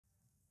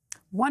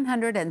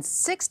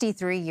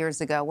163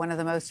 years ago, one of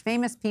the most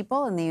famous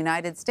people in the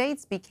United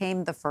States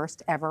became the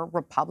first ever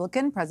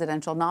Republican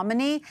presidential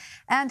nominee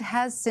and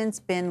has since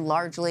been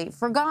largely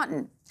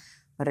forgotten.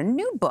 But a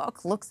new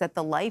book looks at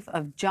the life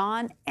of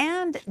John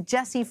and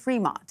Jessie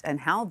Frémont and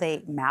how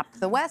they mapped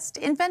the West,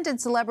 invented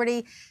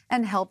celebrity,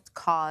 and helped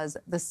cause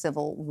the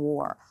Civil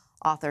War.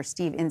 Author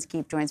Steve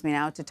Inskeep joins me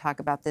now to talk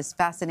about this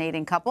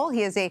fascinating couple.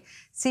 He is a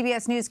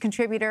CBS News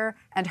contributor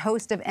and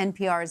host of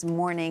NPR's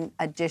Morning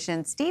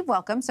Edition. Steve,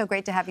 welcome. So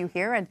great to have you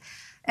here.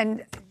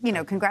 And you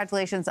know,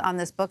 congratulations on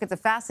this book. It's a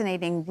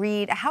fascinating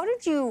read. How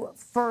did you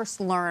first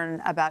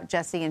learn about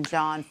Jessie and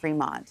John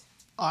Frémont?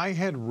 I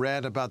had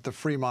read about the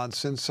Frémonts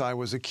since I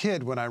was a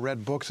kid when I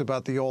read books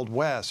about the Old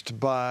West.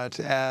 But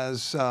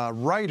as a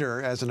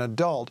writer, as an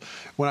adult,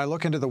 when I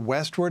look into the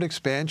westward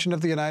expansion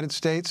of the United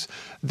States,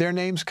 their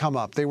names come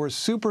up. They were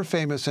super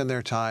famous in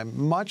their time,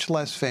 much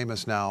less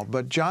famous now.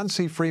 But John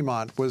C.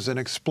 Frémont was an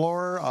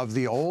explorer of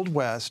the Old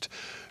West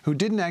who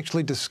didn't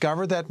actually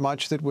discover that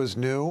much that was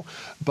new,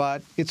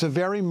 but it's a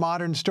very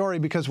modern story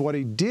because what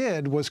he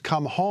did was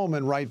come home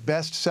and write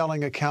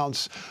best-selling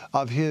accounts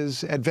of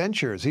his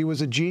adventures. He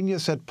was a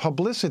genius at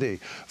publicity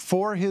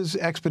for his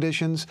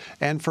expeditions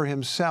and for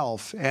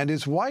himself. And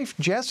his wife,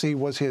 Jessie,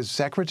 was his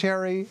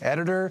secretary,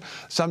 editor,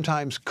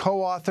 sometimes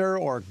co-author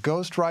or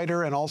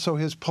ghostwriter, and also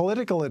his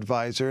political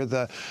advisor,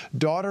 the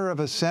daughter of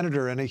a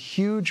senator, and a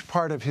huge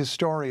part of his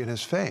story and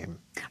his fame.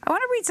 I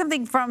want to read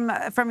something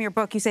from your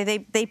book. You say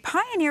they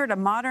pioneered a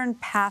modern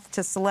path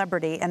to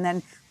celebrity, and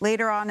then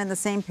later on in the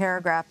same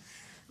paragraph,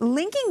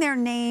 linking their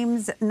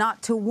names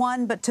not to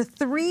one but to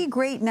three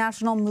great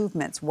national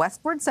movements: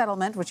 westward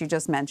settlement, which you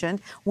just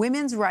mentioned,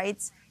 women's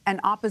rights, and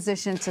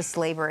opposition to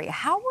slavery.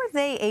 How were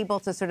they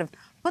able to sort of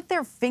put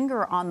their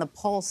finger on the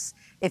pulse,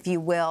 if you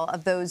will,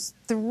 of those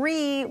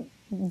three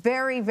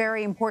very,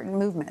 very important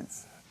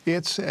movements?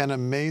 It's an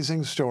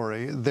amazing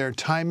story. Their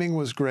timing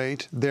was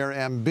great. Their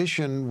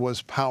ambition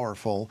was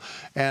powerful.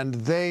 And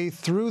they,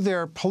 through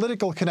their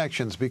political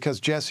connections,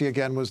 because Jessie,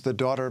 again, was the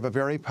daughter of a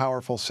very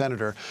powerful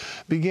senator,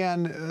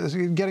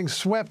 began getting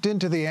swept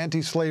into the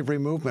anti-slavery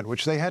movement,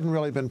 which they hadn't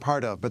really been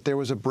part of. But there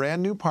was a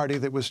brand new party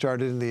that was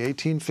started in the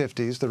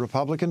 1850s, the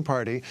Republican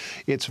Party.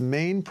 Its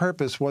main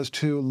purpose was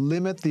to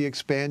limit the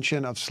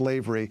expansion of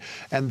slavery.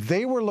 And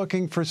they were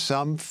looking for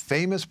some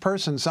famous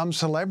person, some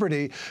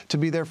celebrity, to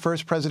be their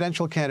first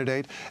presidential candidate,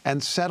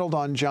 and settled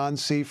on John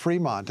C.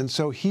 Frémont. And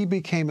so he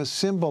became a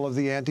symbol of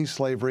the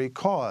anti-slavery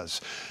cause.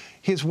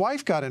 His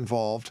wife got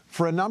involved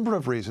for a number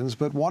of reasons,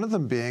 but one of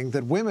them being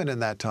that women in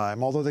that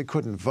time, although they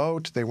couldn't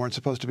vote, they weren't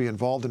supposed to be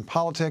involved in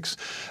politics,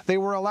 they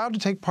were allowed to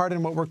take part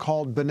in what were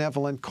called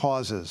benevolent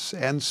causes,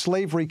 and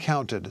slavery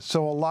counted.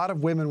 So a lot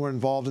of women were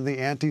involved in the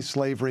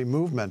anti-slavery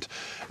movement.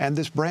 And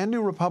this brand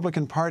new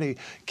Republican Party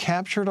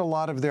captured a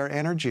lot of their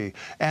energy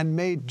and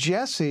made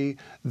Jessie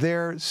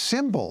their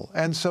symbol.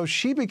 And so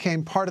she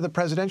became part of the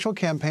presidential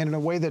campaign in a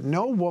way that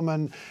no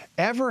woman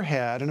ever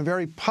had, in a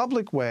very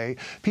public way.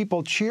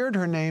 People cheered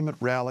her name at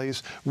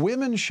rallies.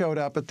 Women showed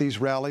up at these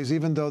rallies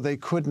even though they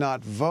could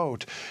not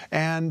vote.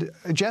 And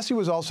Jessie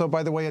was also,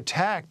 by the way,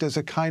 attacked as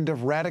a kind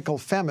of radical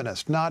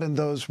feminist, not in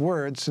those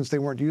words since they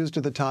weren't used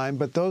at the time,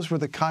 but those were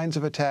the kinds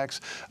of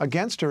attacks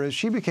against her as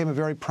she became a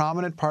very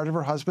prominent part of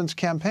her husband's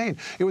campaign.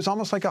 It was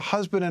almost like a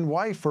husband and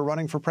wife were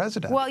running for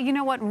president. Well, you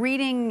know what,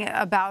 reading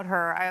about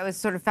her, I was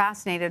sort of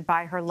fascinated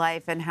by her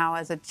life and how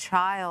as a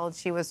child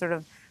she was sort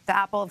of the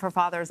apple of her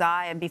father's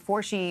eye, and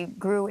before she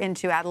grew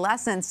into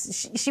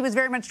adolescence, she was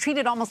very much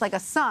treated almost like a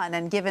son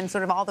and given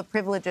sort of all the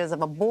privileges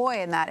of a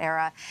boy in that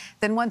era.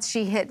 Then once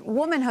she hit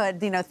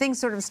womanhood, you know, things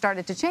sort of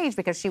started to change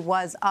because she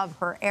was of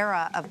her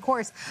era, of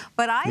course.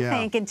 But I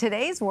think in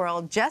today's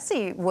world,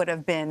 Jessie would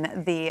have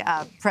been the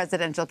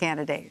presidential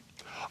candidate.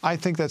 I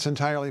think that's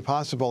entirely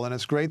possible, and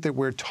it's great that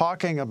we're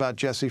talking about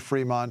Jessie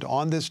Frémont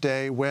on this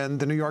day when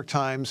the New York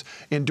Times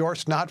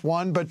endorsed not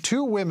one but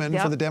two women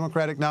for the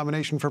Democratic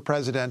nomination for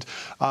president.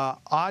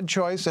 Odd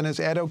choice, and as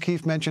Ed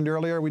O'Keefe mentioned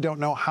earlier, we don't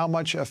know how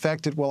much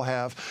effect it will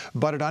have,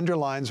 but it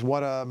underlines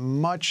what a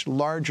much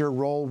larger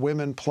role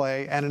women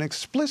play, and an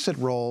explicit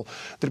role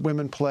that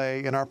women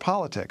play in our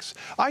politics.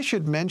 I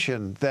should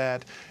mention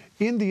that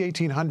in the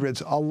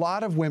 1800s, a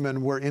lot of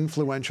women were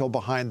influential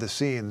behind the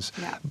scenes,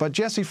 but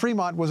Jessie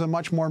Frémont was a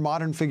much more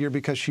modern figure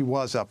because she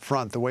was up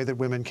front, the way that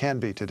women can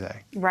be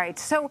today. Right.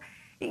 So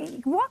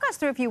walk us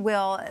through, if you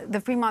will, the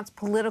Frémont's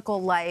political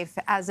life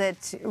as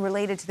it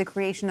related to the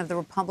creation of the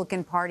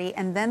Republican Party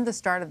and then the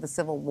start of the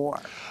Civil War.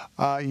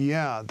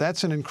 Yeah,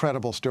 that's an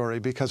incredible story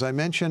because I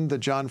mentioned that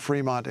John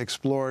Frémont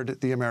explored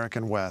the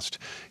American West.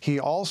 He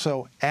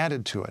also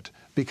added to it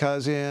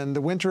because in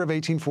the winter of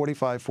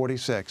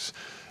 1845-46,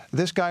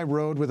 This guy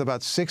rode with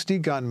about 60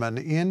 gunmen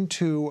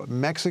into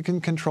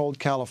Mexican-controlled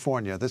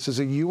California. This is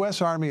a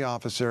U.S. Army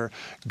officer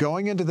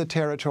going into the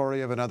territory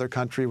of another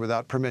country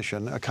without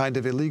permission, a kind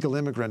of illegal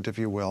immigrant, if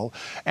you will,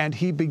 and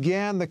he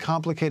began the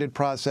complicated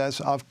process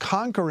of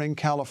conquering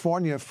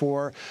California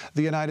for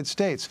the United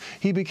States.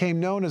 He became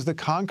known as the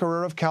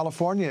conqueror of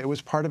California. It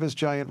was part of his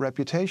giant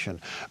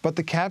reputation. But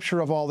the capture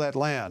of all that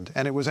land,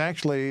 and it was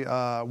actually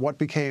what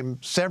became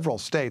several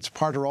states,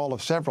 part or all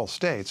of several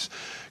states,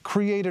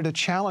 created a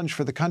challenge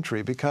for the country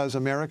because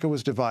America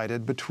was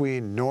divided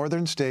between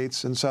northern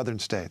states and southern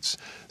states,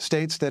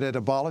 states that had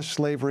abolished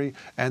slavery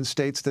and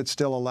states that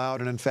still allowed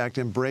and, in fact,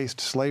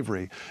 embraced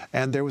slavery.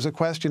 And there was a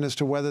question as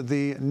to whether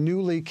the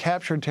newly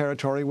captured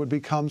territory would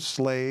become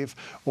slave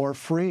or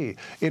free.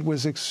 It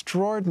was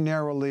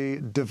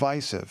extraordinarily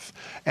divisive,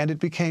 and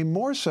it became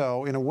more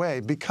so, in a way,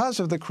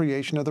 because of the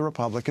creation of the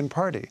Republican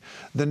Party.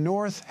 The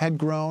North had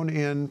grown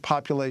in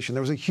population.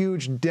 There was a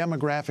huge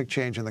demographic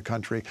change in the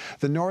country.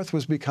 The North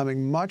was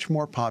becoming much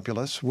more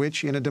populous,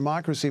 which in a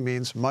democracy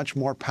means much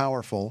more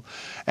powerful.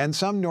 And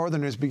some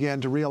Northerners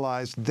began to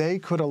realize they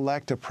could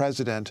elect a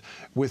president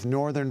with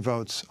Northern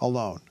votes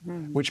alone,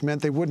 which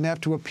meant they wouldn't have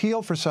to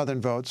appeal for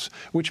Southern votes,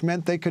 which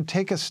meant they could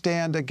take a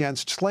stand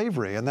against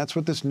slavery. And that's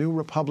what this new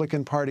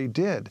Republican Party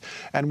did.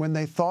 And when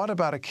they thought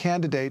about a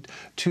candidate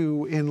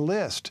to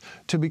enlist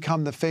to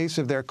become the face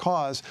of their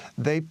cause,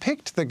 they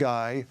picked the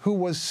guy who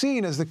was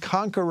seen as the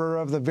conqueror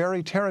of the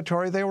very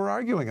territory they were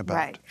arguing about.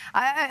 Right.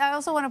 I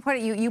also want to put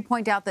it, you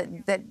point out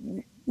that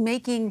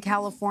making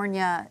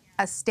California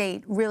a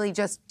state really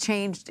just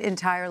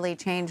entirely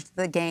changed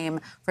the game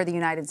for the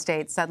United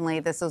States. Suddenly,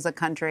 this was a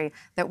country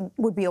that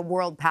would be a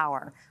world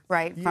power,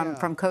 right,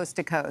 from coast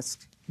to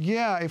coast.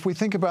 Yeah, if we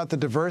think about the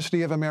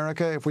diversity of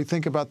America, if we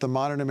think about the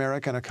modern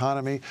American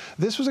economy,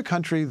 this was a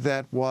country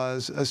that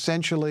was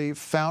essentially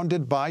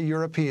founded by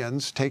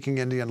Europeans taking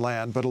Indian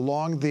land, but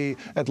along the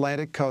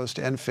Atlantic coast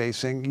and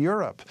facing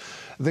Europe.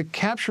 The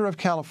capture of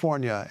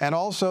California and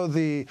also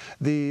the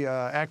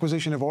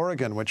acquisition of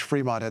Oregon, which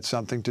Fremont had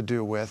something to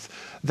do with,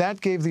 that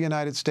gave the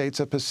United States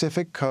a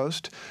Pacific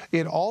coast.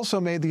 It also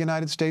made the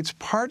United States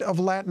part of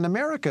Latin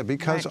America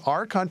because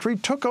our country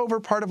took over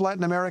part of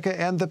Latin America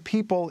and the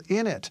people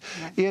in it.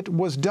 It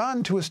was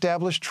done to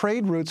establish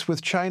trade routes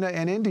with China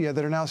and India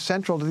that are now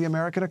central to the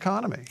American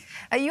economy.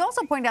 You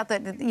also point out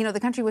that the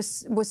country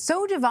was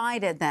so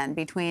divided then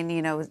between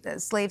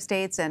slave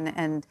states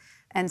and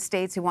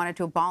states who wanted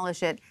to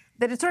abolish it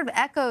that it sort of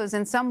echoes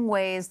in some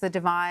ways the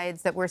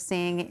divides that we're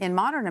seeing in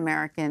modern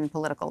American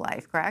political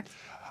life, correct?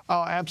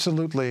 Oh,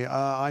 absolutely.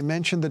 I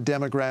mentioned the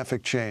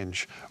demographic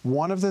change.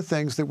 One of the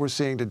things that we're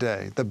seeing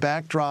today, the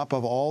backdrop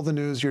of all the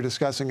news you're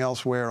discussing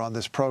elsewhere on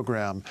this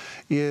program,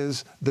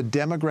 is the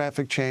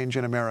demographic change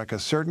in America.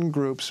 Certain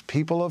groups,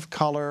 people of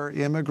color,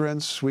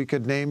 immigrants, we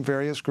could name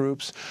various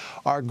groups,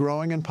 are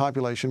growing in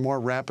population more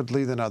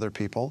rapidly than other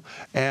people,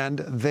 and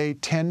they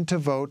tend to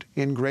vote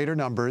in greater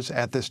numbers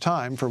at this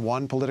time for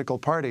one political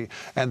party,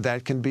 and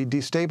that can be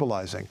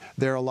destabilizing.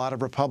 There are a lot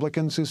of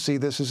Republicans who see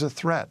this as a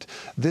threat.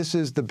 This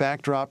is the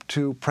backdrop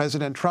to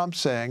President Trump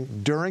saying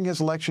during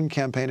his election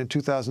campaign in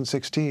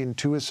 2016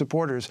 to his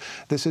supporters,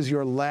 this is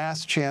your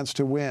last chance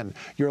to win,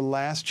 your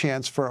last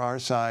chance for our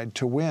side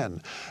to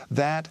win.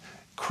 That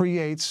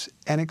creates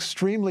an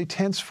extremely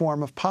tense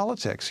form of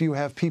politics. You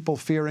have people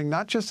fearing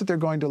not just that they're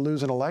going to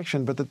lose an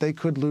election, but that they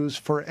could lose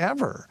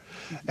forever.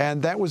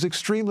 And that was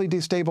extremely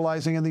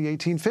destabilizing in the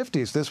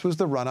 1850s. This was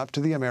the run-up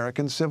to the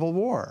American Civil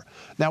War.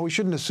 Now, we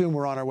shouldn't assume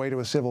we're on our way to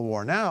a civil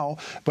war now,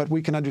 but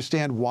we can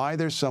understand why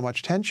there's so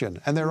much tension.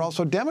 And there are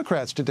also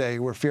Democrats today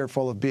who are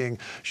fearful of being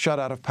shut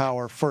out of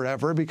power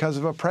forever because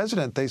of a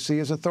president they see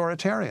as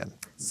authoritarian.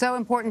 So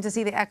important to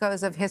see the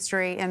echoes of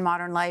history in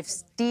modern life.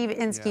 Steve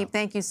Inskeep,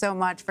 thank you so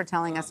much for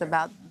telling us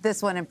about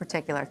this one in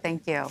particular.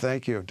 Thank you.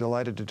 Thank you.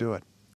 Delighted to do it.